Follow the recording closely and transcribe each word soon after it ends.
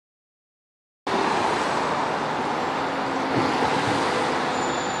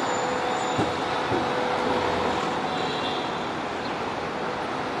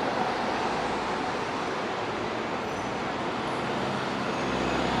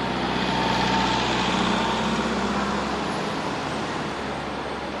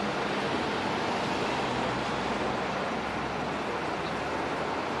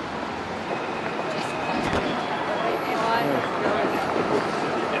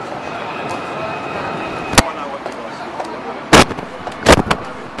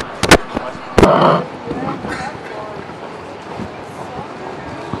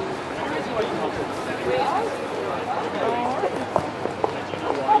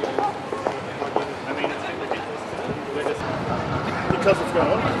tell us what's going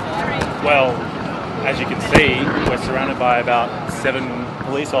on? Well, as you can see, we're surrounded by about 7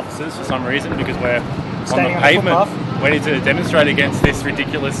 police officers for some reason because we're on the pavement waiting to demonstrate against this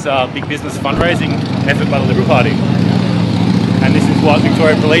ridiculous big business fundraising effort by the Liberal Party. And this is what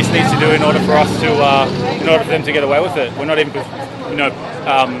Victoria Police needs to do in order for us to, in order for them to get away with it. We're not even, we're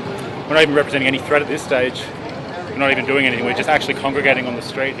not even representing any threat at this stage. We're not even doing anything. We're just actually congregating on the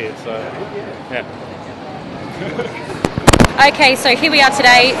street here. So, yeah. Okay, so here we are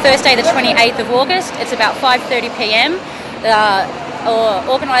today, Thursday the 28th of August. It's about 5:30 p.m. The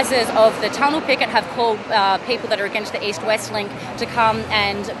organisers of the tunnel picket have called people that are against the East-West Link to come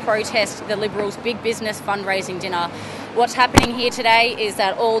and protest the Liberals' big business fundraising dinner. What's happening here today is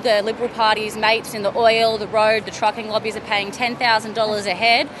that all the Liberal Party's mates in the oil, the road, the trucking lobbies are paying $10,000 a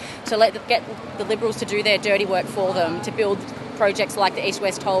head to get the Liberals to do their dirty work for them, to build projects like the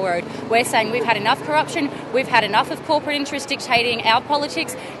East-West Toll Road. We're saying we've had enough corruption, we've had enough of corporate interests dictating our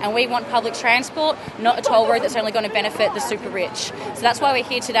politics, and we want public transport, not a toll road that's only going to benefit the super rich. So that's why we're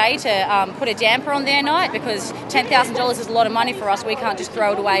here today, to put a damper on their night, because $10,000 is a lot of money for us. We can't just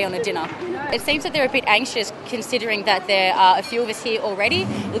throw it away on a dinner. It seems that they're a bit anxious, considering that there are a few of us here already.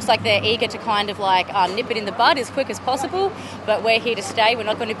 Looks like they're eager to kind of nip it in the bud as quick as possible, but we're here to stay. We're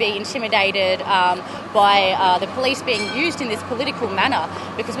not going to be intimidated by the police being used in this political manner,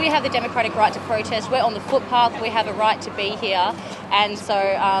 because we have the democratic right to protest. We're on the footpath, we have a right to be here, and so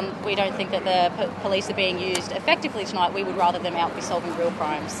we don't think that the police are being used effectively tonight. We would rather them out be solving real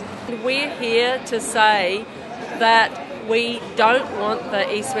crimes. We're here to say that we don't want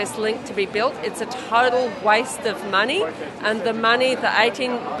the East-West Link to be built. It's a total waste of money, and the money, the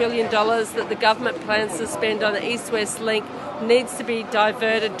 $18 billion that the government plans to spend on the East-West Link, needs to be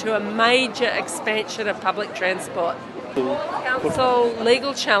diverted to a major expansion of public transport. Council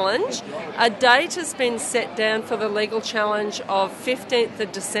legal challenge. A date has been set down for the legal challenge of 15th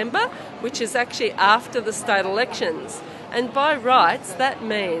of December, which is actually after the state elections. And by rights, that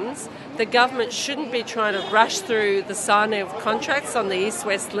means the government shouldn't be trying to rush through the signing of contracts on the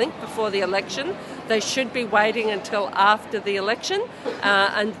East-West Link before the election. They should be waiting until after the election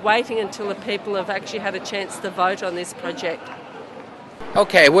and waiting until the people have actually had a chance to vote on this project.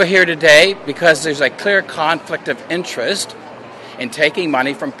 Okay, we're here today because there's a clear conflict of interest in taking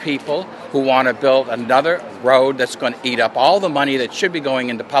money from people who want to build another road that's going to eat up all the money that should be going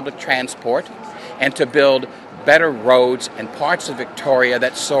into public transport, and to build better roads in parts of Victoria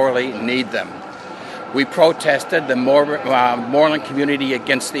that sorely need them. We protested the Moreland community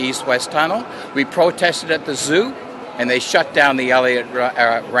against the East-West Tunnel. We protested at the zoo, and they shut down the Elliott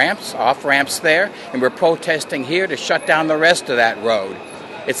off-ramps there, and we're protesting here to shut down the rest of that road.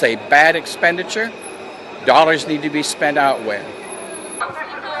 It's a bad expenditure. Dollars need to be spent out where.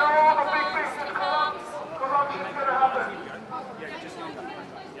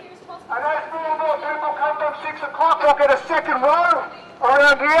 And as more and more people come from 6 o'clock, we'll get a second row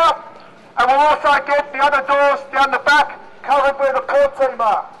around here, and we'll also get the other doors down the back covered where the port team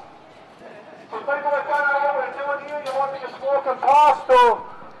are. For people that don't know what we're doing here, you might be just walking past or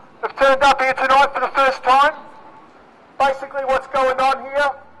have turned up here tonight for the first time. Basically what's going on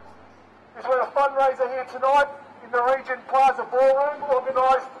here is we're a fundraiser here tonight in the Regent Plaza Ballroom,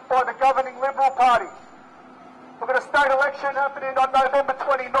 organised by the governing Liberal Party. We've got a state election happening on November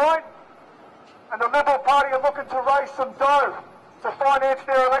 29, and the Liberal Party are looking to raise some dough to finance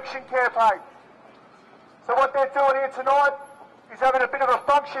their election campaign. So what they're doing here tonight is having a bit of a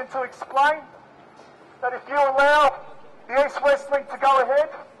function to explain that if you allow the East-West Link to go ahead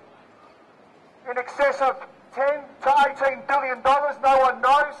in excess of $10 to $18 billion, no one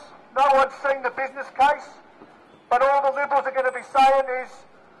knows, no one's seen the business case, but all the Liberals are going to be saying is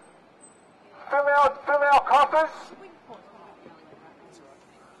fill our coffers,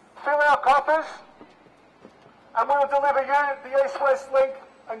 and we'll deliver you the East-West Link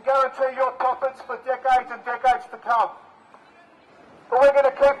and guarantee your profits for decades and decades to come. But we're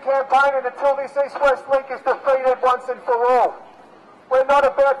going to keep campaigning until this East-West Link is defeated once and for all. We're not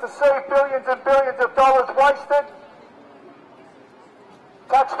about to see billions and billions of dollars wasted,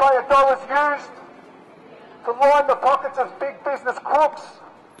 taxpayer dollars used to line the pockets of big business crooks,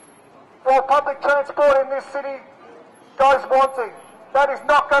 while public transport in this city goes wanting. That is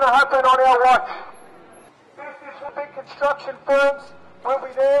not going to happen on our watch. Business, big construction firms will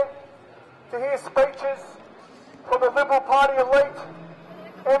be there to hear speeches from the Liberal Party elite,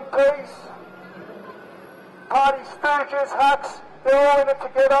 MPs, party stooges, hacks. They're all in it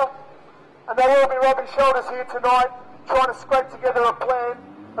together, and they'll all be rubbing shoulders here tonight, trying to scrape together a plan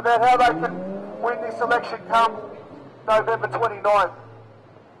about how they can win this election come November 29.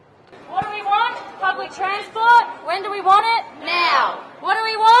 What do we want? Public transport. When do we want it? Now. What do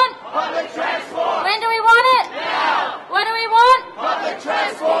we want? Public transport. When do we want it? Now. What do we want? Public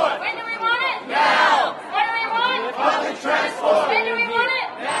transport. When do we want it? Now. What do we want? Public transport. When do we want it?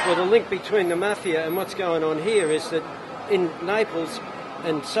 Well, the link between the mafia and what's going on here is that in Naples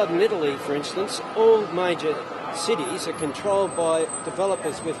and southern Italy, for instance, all major cities are controlled by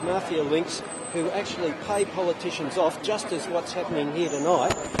developers with mafia links who actually pay politicians off, just as what's happening here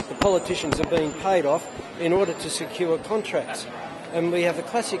tonight. The politicians are being paid off in order to secure contracts. And we have a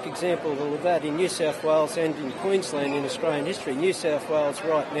classic example of that in New South Wales and in Queensland in Australian history. New South Wales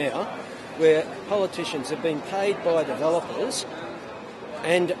right now, where politicians have been paid by developers,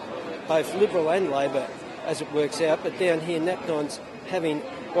 and both Liberal and Labor, as it works out, but down here Napton's having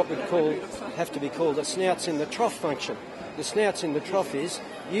what would have to be called a snouts in the trough function. The snouts in the trough is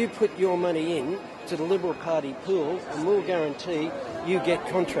you put your money in to the Liberal Party pool and we'll guarantee you get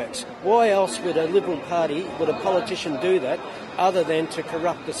contracts. Why else would a Liberal Party, would a politician do that other than to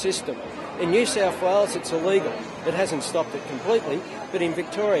corrupt the system? In New South Wales it's illegal. It hasn't stopped it completely, but in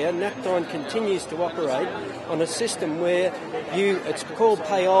Victoria Napton continues to operate on a system where it's called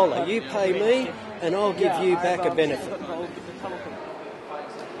payola. You pay me and I'll give you back a benefit.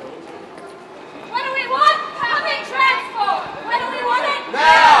 What do we want? Public transport. When do we want it?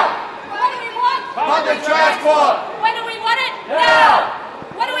 Now. What do we want? Public transport. When do we want it? Now.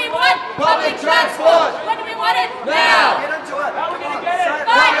 What do we want? Public transport. When do we want it? Now. Get into it. How are we going to get it?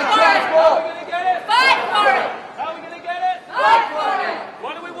 Fight Public for it. transport. How are we going to get it? Fight for it. How are we going to get it? Fight for it.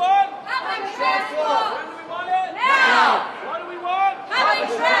 What do we want? Public transport. When do we want it? Now. What do we want? Public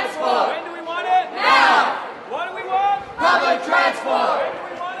transport. When do we want it? Now. What do we want? Public transport. When do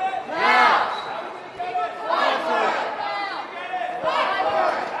we want it? Now. Fight for it. Fight for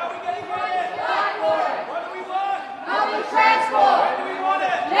it. How are we going to get it? Fight for it. What do we want? Public transport. When do we want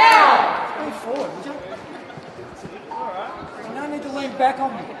it? Now. Move forward, would you? You don't need to lean back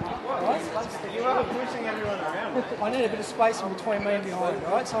on me. Right? You are pushing everyone around. I need a bit of space in between me and behind,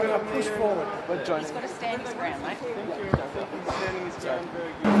 right? So I'm going to push forward. He's got to stand his ground, mate.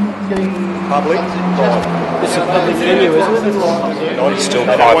 Public? It's a public venue, isn't it? No, it's still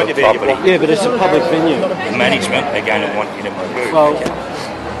private property. Yeah, but it's a public venue. The management are going to want you to move. Well,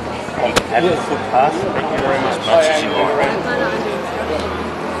 Have a footpath as much as you like.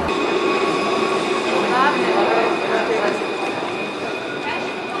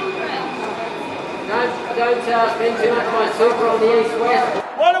 don't spend too much of my super on the east-west.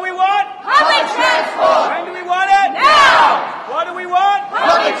 What do we want? Public transport. When do we want it? Now. What do we want?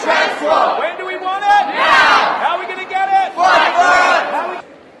 Public transport. When do we want it? Now. How are we going to get it? Fight for it. How are we...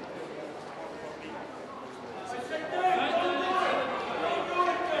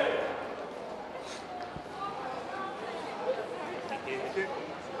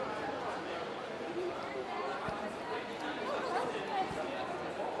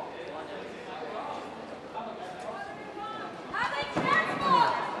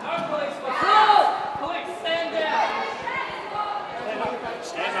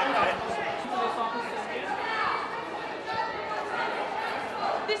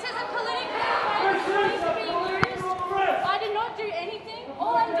 This is a political fight trying to be used. I did not do anything.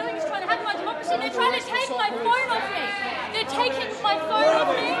 All I'm doing is trying to have my democracy. They're trying to take my phone off me. They're taking my phone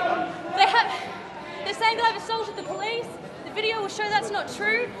off me. They're saying that I've assaulted the police. The video will show that's not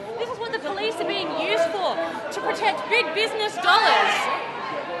true. This is what the police are being used for, to protect big business dollars.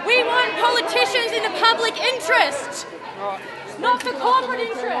 We want politicians in the public interest, not for corporate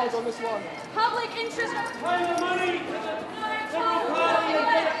interest. Public interest.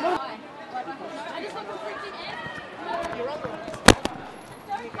 I just want conflicting and you're on the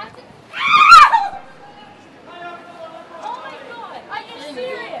don't have to. Oh my god, are you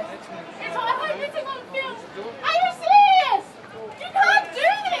serious? It's all I'm missing on film. Are you serious? You can't do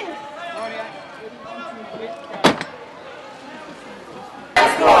this!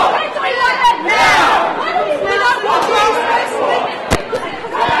 When do we want that now? When do we not want this?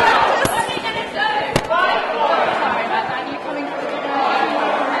 What are you gonna do? Sorry about that, you coming for the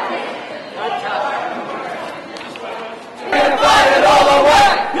We're gonna fight it all the way!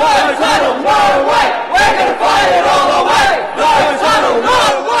 No tunnel, no way! We're gonna fight it all the way! No tunnel, no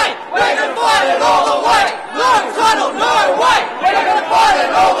way! We're gonna fight it all the way! No tunnel, no way! We're gonna fight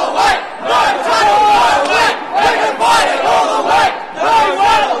it all the way! No tunnel, no way! We're gonna fight it all the way! No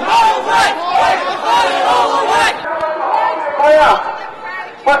tunnel, no way! We're gonna fight it all the way!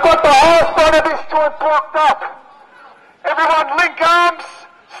 We've got the whole front of this joint blocked up. Everyone link arms,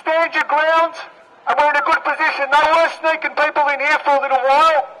 stand your ground, and we're in a good position. They were sneaking people in here for a little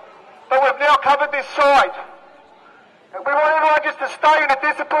while, but we've now covered this side. And we want everyone just to stay in a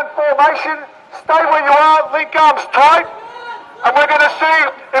disciplined formation, Stay where you are, link arms tight, and we're going to see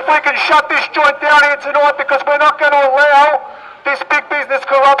if we can shut this joint down here tonight, because we're not going to allow this big business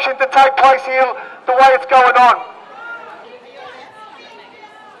corruption to take place here the way it's going on.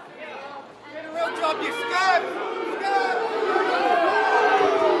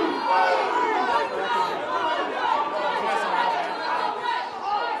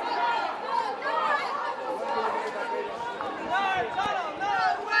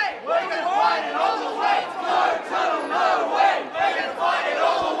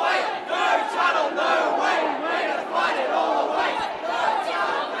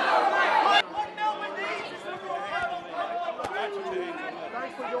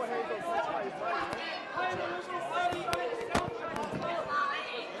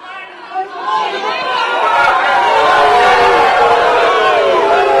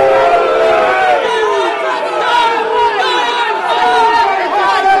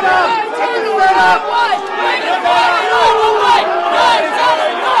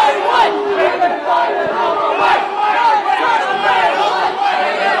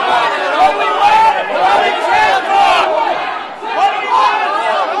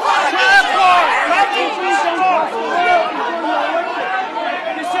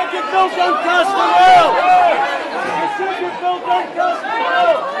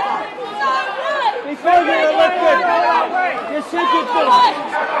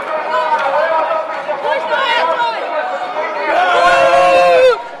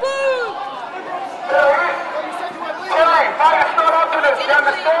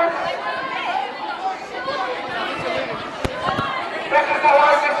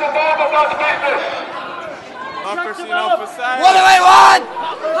 What do we want?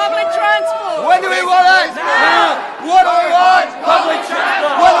 Public transport. When do we want it? Now. What do we want? Public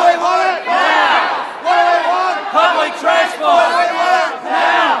transport. When do we want it? Now. What do we want? Public transport. When do we want it?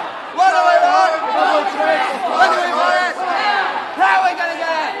 Now. What do we want? Public transport. When do we want it? Now. How are we going to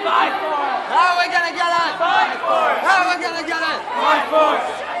get it? Fight for it. How are we going to get it? Fight for it. How are we going to get it? Fight for it.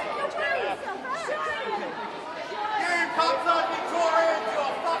 You cops on Victorians,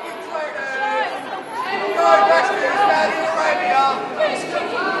 you're fucking traitors. Go back to Saudi Arabia.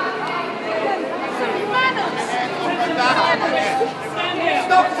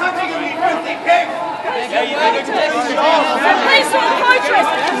 Stop touching me, filthy pig! The peaceful protest!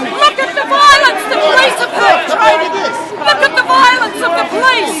 Look at the violence the police have perpetrated! Look at the violence of the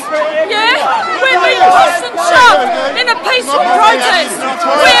police! Yeah? We're being pushed and shoved in a peaceful protest!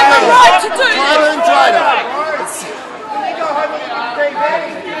 We have the right to do this!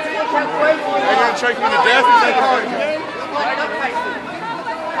 They're going to choke me to death and take it home.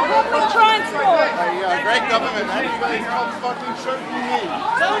 Public transport! Great government, how do you guys help fucking choking me?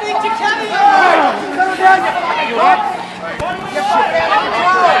 Don't need to carry on! Settle down, you what?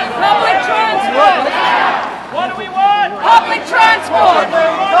 Public transport! What do we want? Public transport!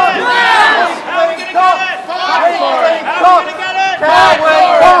 How are we going to get it? How are we going to get it?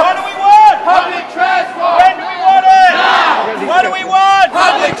 What do we want? Public transport! When do we want it? Now! What do we want?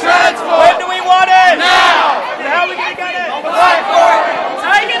 Public transport! When do we want it? Now! And how are we going to get it? Fight for it!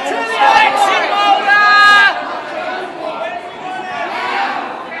 Take it to the election holder!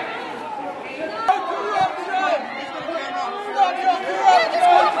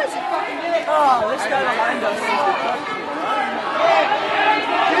 Oh, let's go behind us.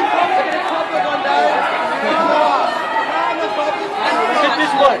 Get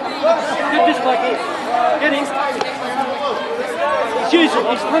this bloke. Get this bloke here. Get him. He's using,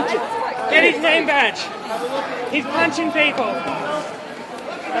 he's punching. Get his name badge. He's punching people.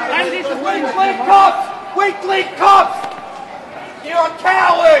 And this is Weak link cops! Weak link cops! You're a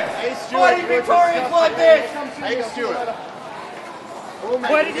coward! Fighting Victorians like this! Hey, Stuart.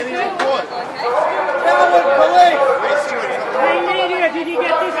 what did you do? Coward police! Hey media, did you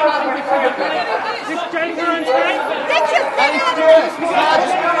get this on this gentleman on tape? Hey, Stuart!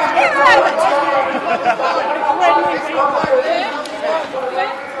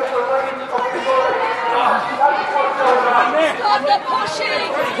 Stop the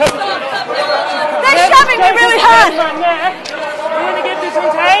pushing! They're shoving me really hard! You want to get this on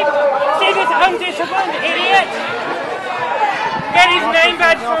tape? See this undisciplined idiot? Get his name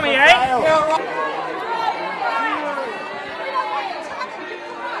badge for me, eh?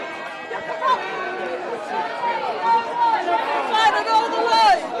 Fight it all the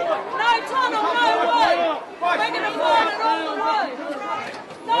way! No tunnel, no way! We're going to fight it all the way!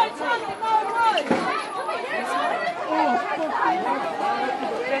 No tunnel, no way!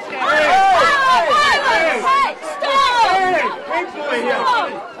 Hey, stop!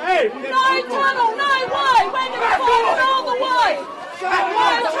 Hey! No tunnel, no way! We're going to fight it all the way! No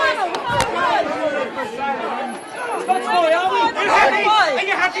tunnel, no way! That's why, are we? Are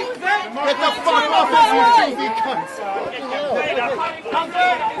you happy with that? Get the fuck off us, you filthy cunts!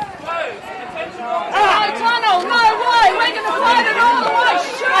 Tunnel, no way! We're going to fight it all the way!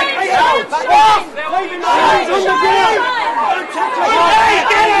 Shoot! Back off! Leave your hands on the ground! Don't touch your heart! Hey,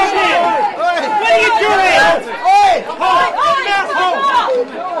 get out here! What are you doing? Oi!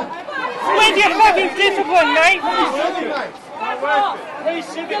 Where's your fucking discipline, mate? You're losing it! You're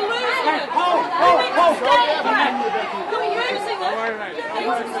using it! You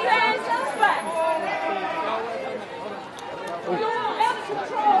need to stand back! You're out of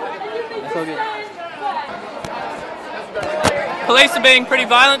control and you need to stand back! Police are being pretty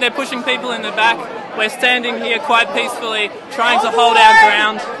violent. They're pushing people in the back. We're standing here quite peacefully, trying to hold our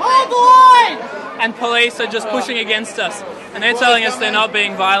ground. Hold the line! And police are just pushing against us. And they're telling us they're not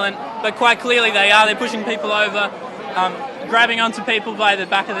being violent, but quite clearly they are. They're pushing people over, grabbing onto people by the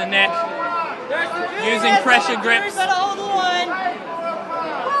back of the neck, using pressure grips. Hold the line!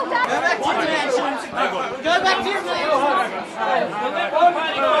 Go back to your mansion! Go back to your mansion! The Liberal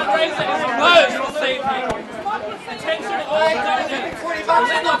Party fundraiser is closed this evening. Attention all donors. The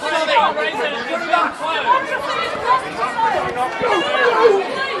Liberal Party fundraiser is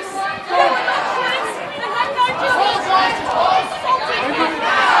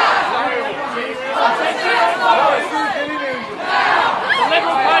The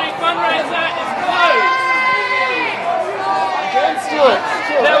Liberal Party fundraiser is closed.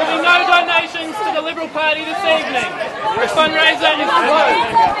 There will be no donations to the Liberal Party this evening. The fundraiser is closed.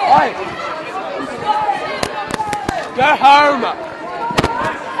 Go home.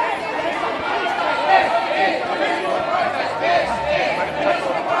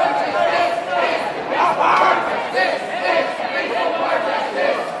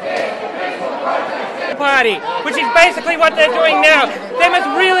 Party, which is basically what they're doing now. They must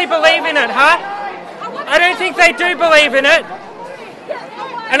really believe in it, huh? I don't think they do believe in it.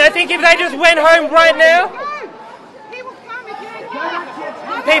 And I think if they just went home right now,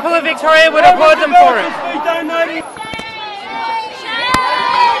 people of Victoria would applaud them for it.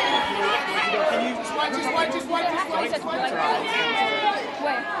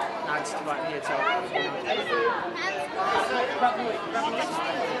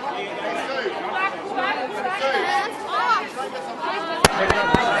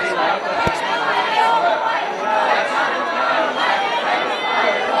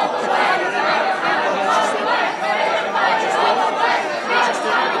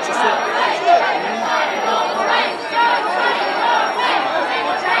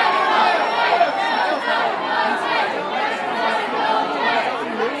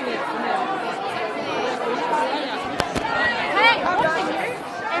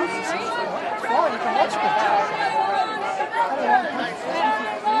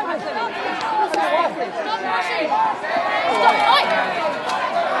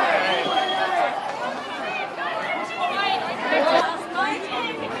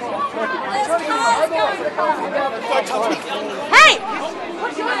 Hey!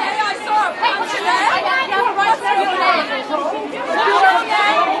 What's your name? I saw him. Hey, what's your name?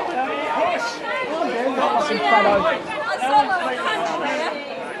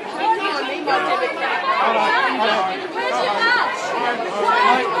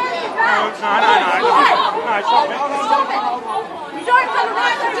 You don't have the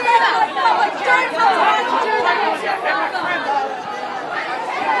right to do that. You don't have the right to do that.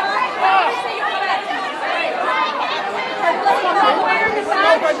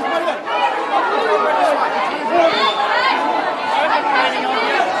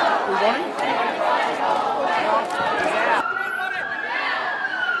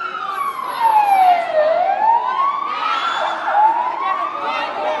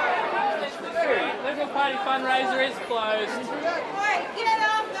 Liberal Party fundraiser is closed. Get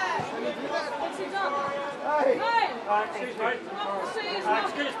up there. What's he done?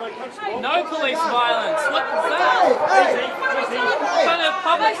 No police violence. What was that? What kind of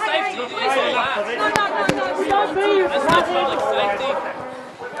public safety is all that? That's not public safety.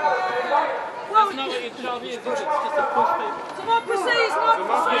 That's not what your job is. It's just to push people. Democracy is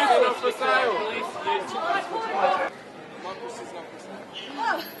not for sale.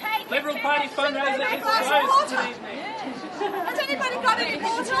 Liberal Party fundraiser is closed this evening. Has anybody got any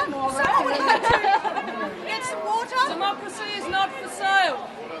water? Someone would like to get some water? Democracy is not for sale.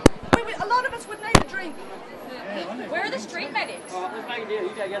 A lot of us would need a drink. Where are the street medics? Let's make a deal. You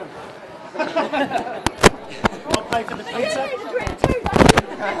go get them. I'll pay for the pizza. You need a drink too,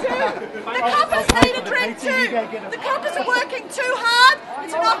 The coppers need a drink too. The coppers are working too hard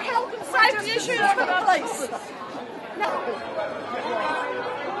to knock health and safety issues for the police. No.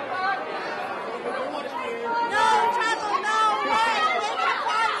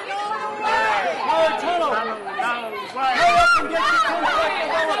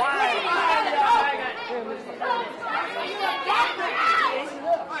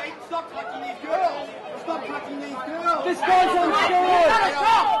 This guy's on steroids!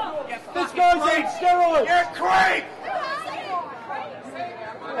 This guy's on steroids! You're creep!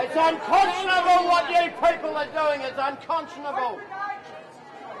 It's unconscionable what you people are doing. It's unconscionable.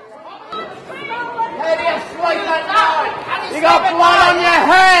 How do you sleep at night? You got blood on your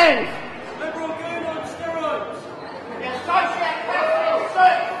hands! Liberal goon on steroids! You're sociopath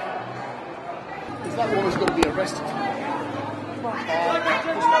sick! Is that woman's got to be arrested?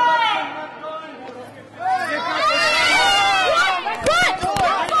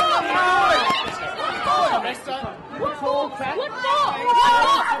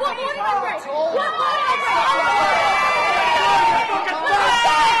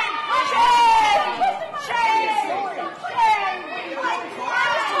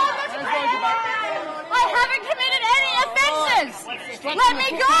 Let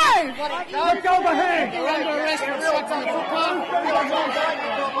me go! Let go of the hand! You're under arrest for assault on the footpath.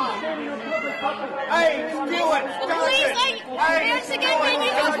 Hey, do it! The police are instigate me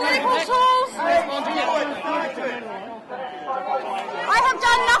using political tools. I have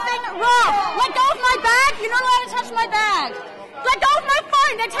done nothing wrong. Let go of my bag. You're not allowed to touch my bag. Let go of my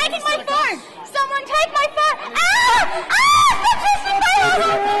phone. They're taking my phone. Someone take my phone. Ah! Ah! They're twisting my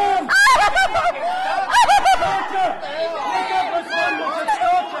arm. Ah!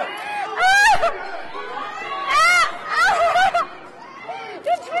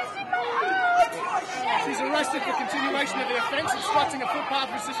 She's arrested for continuation of the offence, obstructing a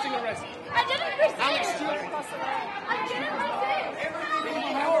footpath, resisting arrest. I didn't resist. Alex Stewart. I didn't resist.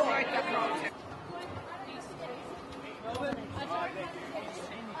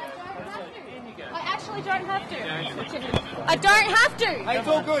 I actually don't have to. I don't have to. Hey, it's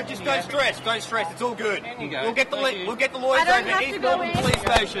all good. Just don't stress. Don't stress. It's all good. We'll get the lawyers I don't over have East to go Melbourne in. Police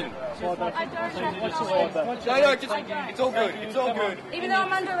Station. I don't have to go in. No, just it's all good. It's all good. Even though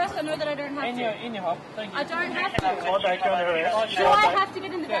I'm under arrest, I know that I don't have to. In your hop. Thank you. I don't have to. Slide back, you're under arrest. Do I have to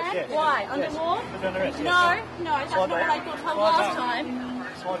get in the van? yes. Why? Under law? You're under arrest. No, that's not what I got told last time.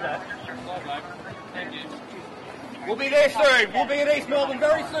 Slide back. Slide back. Thank you. We'll be there soon. We'll be in East Melbourne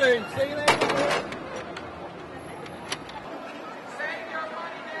very soon. See you there.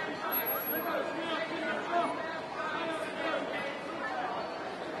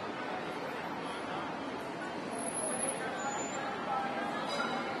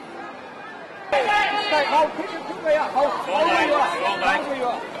 Hold, pick me up. Hold where you are. Hold where you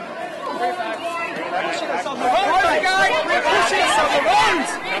are. Push us on the road, guys. We're pushing us on the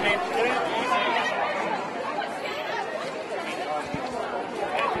road.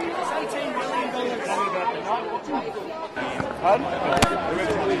 It's $18 million.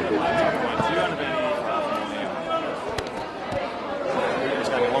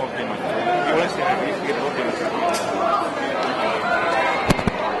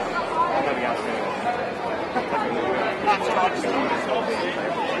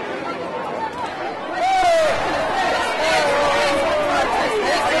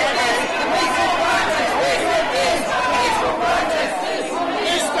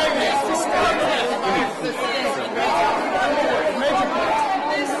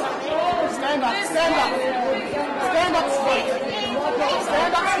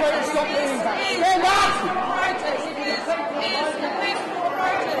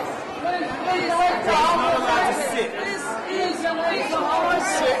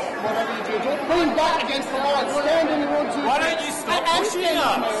 Lean back against the line. Stand in the room. Why don't you stop pushing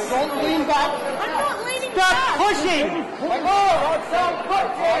us? Don't lean back. I'm not leaning Stop back. pushing!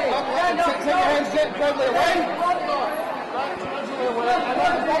 Take your hands gently away.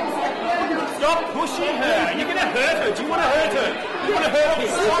 Stop pushing her. You're going to hurt her. Do you want to hurt her? You want to hurt her?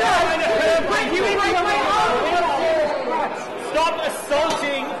 Stop trying to hurt her. Stop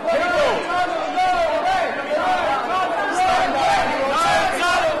assaulting people.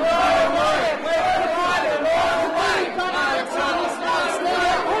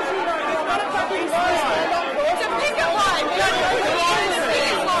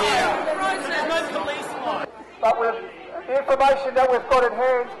 But the information that we've got in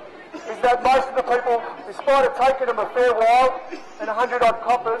hand is that most of the people, despite it taking them a fair while and 100 odd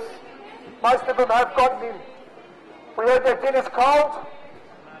coppers, most of them have gotten in. We heard their dinner's cold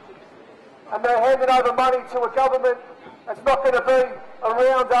and they're handing over money to a government that's not going to be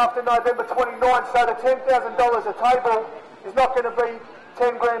around after November 29, so the $10,000 a table is not going to be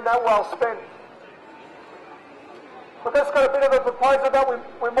 10 grand that well spent. We've just got a bit of a proposal that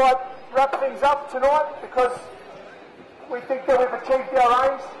we might wrap things up tonight because we think that we've achieved our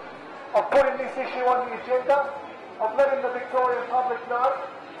aims of putting this issue on the agenda, of letting the Victorian public know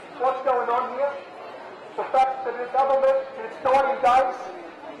what's going on here. The fact that the government in its 90 days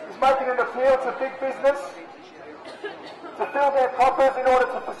is making an appeal to big business to fill their coffers in order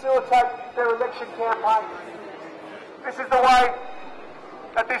to facilitate their election campaign. This is the way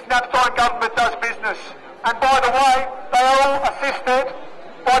that this Napthine government does business. And by the way, they are all assisted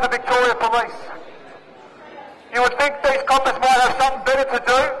by the Victoria Police. You would think these coppers might have something better to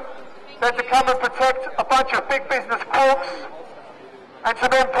do than to come and protect a bunch of big business crooks and some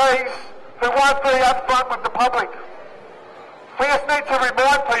MPs who won't be upfront with the public. We just need to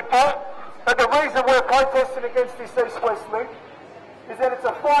remind people that the reason we're protesting against this East-West Link is that it's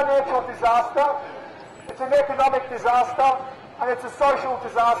a financial disaster, it's an economic disaster, and it's a social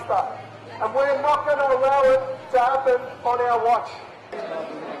disaster. And we're not going to allow it to happen on our watch.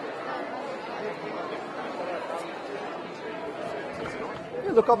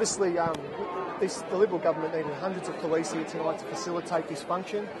 Yeah, look, obviously, the Liberal government needed hundreds of police here tonight to facilitate this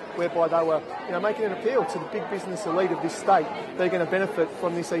function, whereby they were, making an appeal to the big business elite of this state. They're going to benefit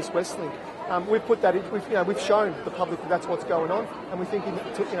from this East-West Link. We've put that in, we've shown the public that that's what's going on, and we think in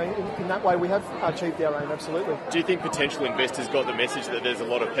that way we have achieved our aim. Absolutely. Do you think potential investors got the message that there's a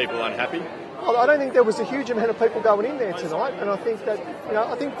lot of people unhappy? Well, I don't think there was a huge amount of people going in there tonight, and I think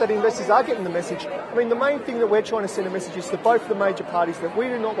that investors are getting the message. I mean, the main thing that we're trying to send a message is to both the major parties that we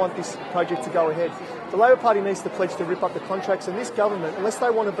do not want this project to go ahead. The Labor Party needs to pledge to rip up the contracts, and this government, unless they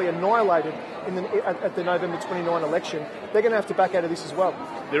want to be annihilated at the November 29 election, they're going to have to back out of this as well.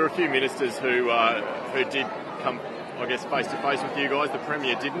 There are a few ministers who did come, I guess, face to face with you guys. The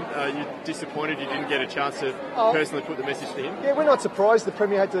Premier didn't. Are you disappointed you didn't get a chance to personally put the message to him? Yeah, we're not surprised the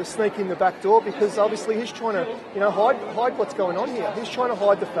Premier had to sneak in the back door, because obviously he's trying to hide what's going on here. He's trying to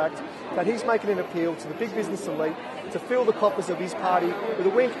hide the fact that he's making an appeal to the big business elite to fill the coffers of his party with a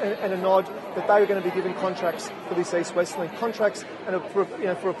wink and a nod that they were going to be given contracts for this East-West Link. Contracts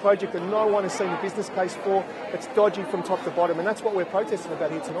for a project that no one has seen a business case for. It's dodgy from top to bottom, and that's what we're protesting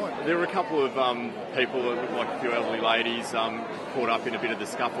about here tonight. There were a couple of people, like a few elderly ladies, caught up in a bit of the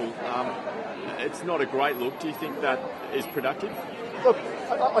scuffle. It's not a great look. Do you think that is productive? Look,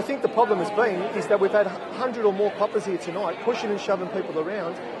 I think the problem has been is that we've had 100 or more coppers here tonight pushing and shoving people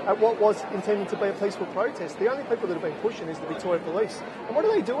around at what was intended to be a peaceful protest. The only people that have been pushing is the Victoria Police. And what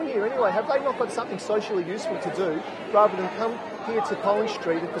are they doing here anyway? Have they not got something socially useful to do rather than come here to Collins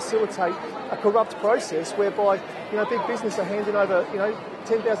Street and facilitate a corrupt process whereby big business are handing over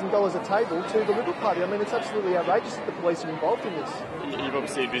 $10,000 a table to the Liberal Party? I mean, it's absolutely outrageous that the police are involved in this. You've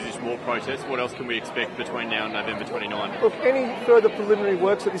obviously envisaged more protests. What else can we expect between now and November 29? Look, any further preliminary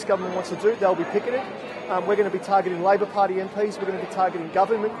works that this government wants to do, they'll be picketed. We're going to be targeting Labor Party MPs. We're going to be targeting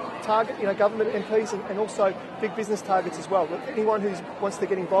government MPs and also big business targets as well. Anyone who wants to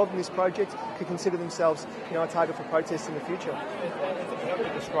get involved in this project could consider themselves, a target for protests in the future. How would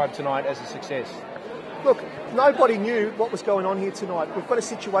you describe tonight as a success? Look, nobody knew what was going on here tonight. We've got a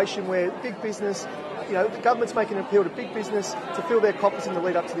situation where big business, the government's making an appeal to big business to fill their coffers in the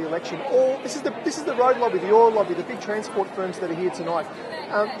lead up to the election. This is the road lobby, the oil lobby, the big transport firms that are here tonight.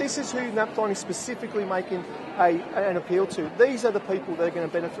 This is who Napthine is specifically making an appeal to. These are the people that are going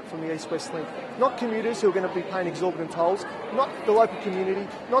to benefit from the East-West Link. Not commuters who are going to be paying exorbitant tolls, not the local community,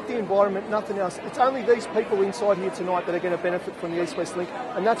 not the environment, nothing else. It's only these people inside here tonight that are going to benefit from the East-West Link,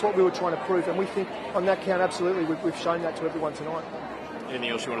 and that's what we were trying to prove. And we think on that count, absolutely, we've shown that to everyone tonight. Anything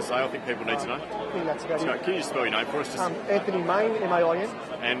else you want to say? I think people need to know. I think that's about it. Can you just spell your name for us? Anthony Main, M-A-I-N.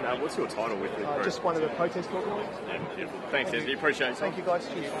 And what's your title with the group? Just one of the protest organisers. Beautiful. Thanks, Anthony. Appreciate it. Thank you, guys.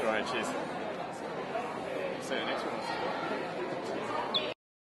 Cheers. All right, cheers. See you next one.